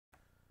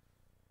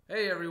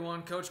Hey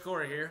everyone, Coach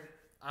Corey here.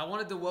 I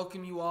wanted to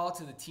welcome you all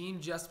to the Team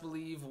Just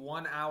Believe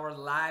 1 hour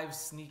live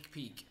sneak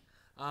peek.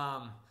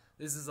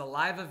 This is a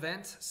live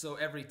event, so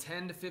every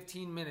 10 to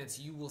 15 minutes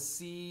you will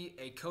see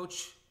a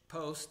coach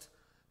post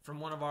from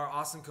one of our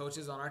awesome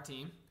coaches on our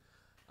team.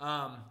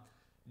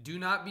 Do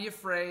not be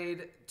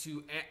afraid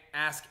to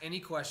ask any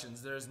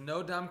questions. There's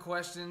no dumb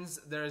questions.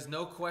 There is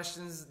no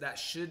questions that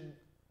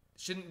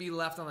shouldn't be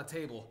left on the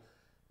table.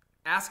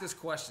 Ask us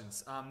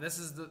questions. This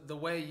is the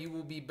way you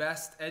will be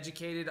best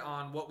educated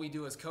on what we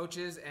do as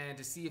coaches and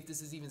to see if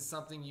this is even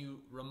something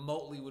you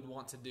remotely would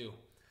want to do.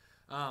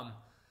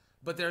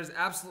 But there's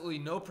absolutely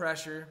no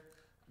pressure.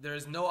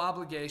 There's no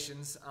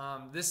obligations.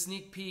 This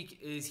sneak peek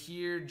is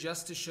here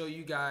just to show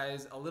you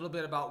guys a little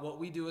bit about what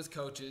we do as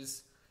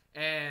coaches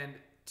and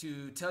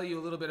to tell you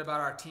a little bit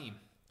about our team.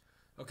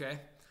 Okay?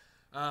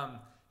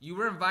 You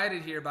were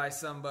invited here by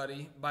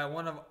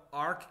one of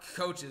our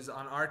coaches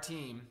on our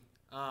team,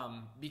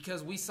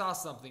 because we saw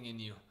something in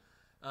you.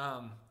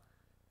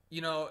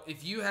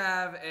 If you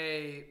have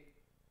a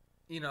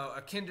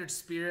kindred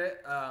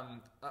spirit,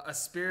 a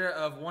spirit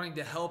of wanting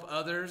to help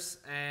others,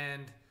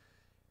 and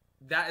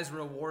that is a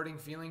rewarding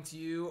feeling to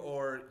you,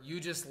 or you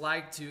just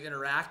like to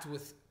interact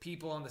with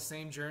people on the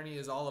same journey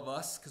as all of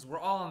us, because we're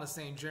all on the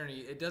same journey.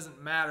 It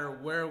doesn't matter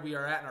where we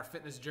are at in our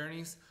fitness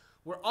journeys.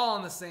 We're all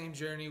on the same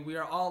journey. We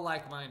are all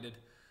like-minded.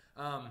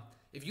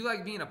 If you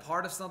like being a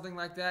part of something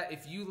like that,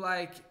 if you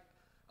like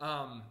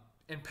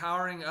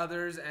empowering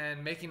others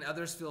and making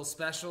others feel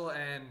special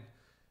and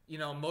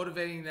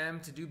motivating them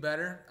to do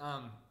better,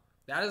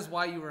 that is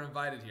why you were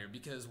invited here,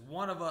 because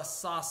one of us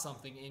saw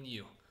something in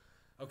you.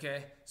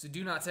 Okay, so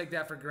do not take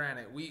that for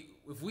granted.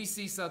 If we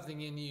see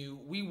something in you,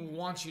 we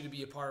want you to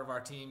be a part of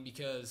our team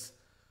because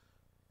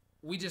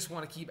we just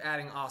want to keep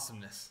adding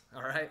awesomeness.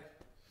 All right.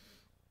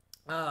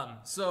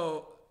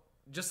 So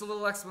just a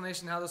little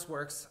explanation how this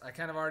works. I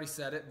kind of already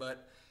said it,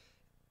 but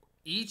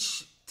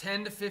each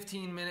 10 to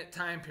 15 minute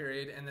time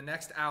period in the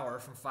next hour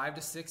from 5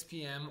 to 6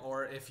 p.m.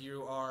 or if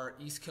you are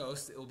East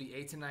Coast, it will be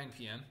 8 to 9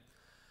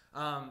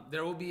 p.m.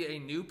 There will be a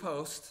new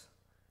post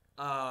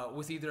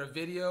with either a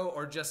video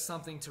or just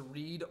something to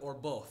read or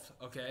both,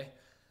 okay?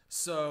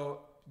 So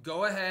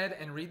go ahead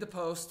and read the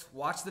post,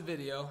 watch the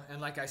video, and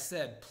like I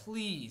said,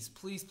 please,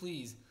 please,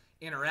 please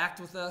interact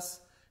with us,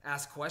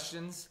 ask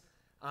questions.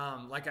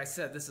 Like I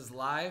said, this is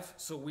live,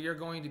 so we are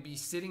going to be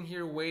sitting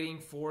here waiting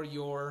for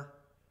your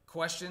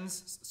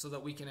questions so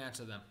that we can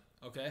answer them,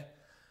 okay?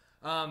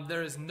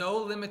 There is no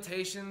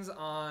limitations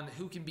on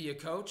who can be a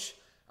coach.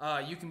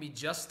 You can be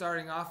just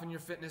starting off in your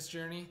fitness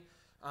journey.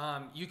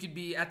 You could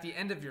be at the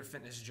end of your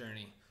fitness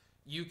journey.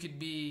 You could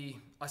be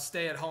a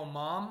stay-at-home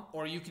mom,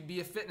 or you could be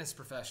a fitness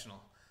professional.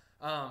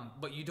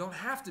 But you don't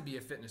have to be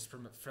a fitness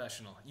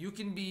professional. You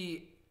can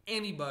be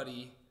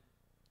anybody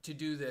to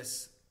do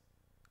this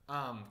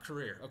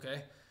career,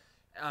 okay?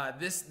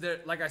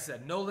 Like I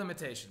said, no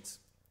limitations.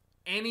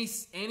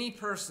 Any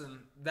person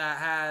that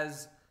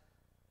has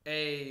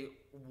a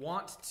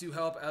want to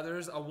help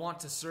others, a want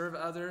to serve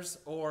others,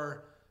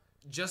 or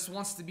just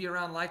wants to be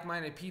around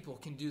like-minded people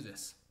can do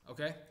this,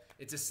 okay?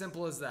 It's as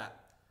simple as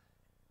that.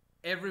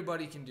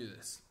 Everybody can do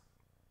this.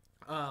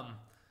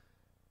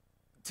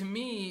 To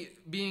me,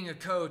 being a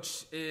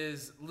coach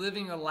is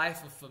living a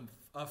life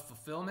of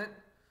fulfillment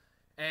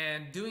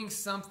and doing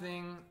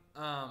something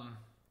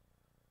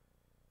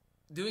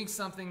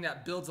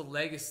that builds a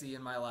legacy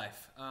in my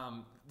life.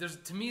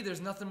 To me,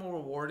 there's nothing more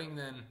rewarding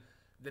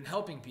than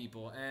helping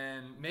people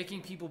and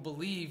making people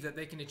believe that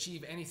they can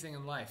achieve anything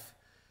in life.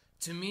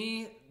 To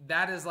me,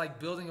 that is like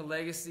building a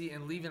legacy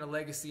and leaving a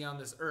legacy on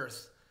this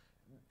earth.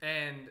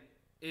 And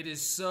it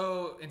is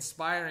so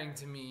inspiring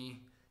to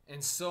me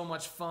and so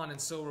much fun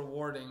and so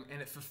rewarding,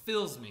 and it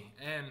fulfills me.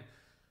 And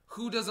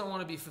who doesn't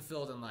want to be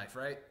fulfilled in life,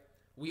 right?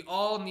 We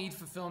all need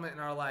fulfillment in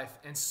our life,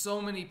 and so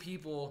many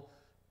people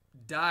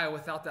die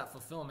without that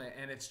fulfillment,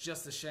 and it's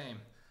just a shame.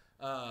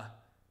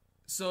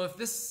 So if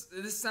this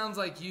sounds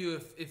like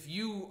you, if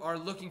you are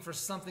looking for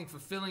something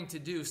fulfilling to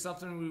do,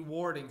 something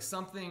rewarding,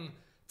 something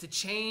to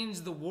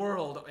change the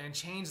world and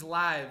change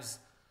lives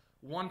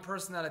one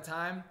person at a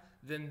time,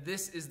 then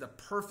this is the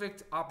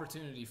perfect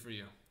opportunity for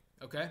you,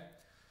 okay?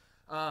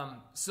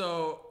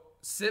 So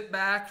sit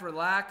back,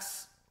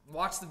 relax,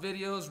 watch the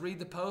videos, read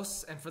the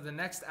posts, and for the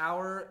next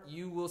hour,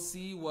 you will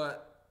see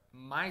what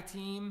my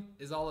team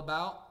is all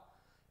about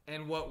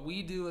and what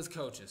we do as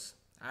coaches,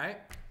 all right?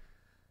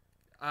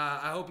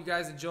 I hope you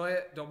guys enjoy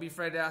it. Don't be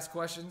afraid to ask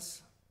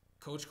questions.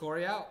 Coach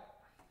Corey out.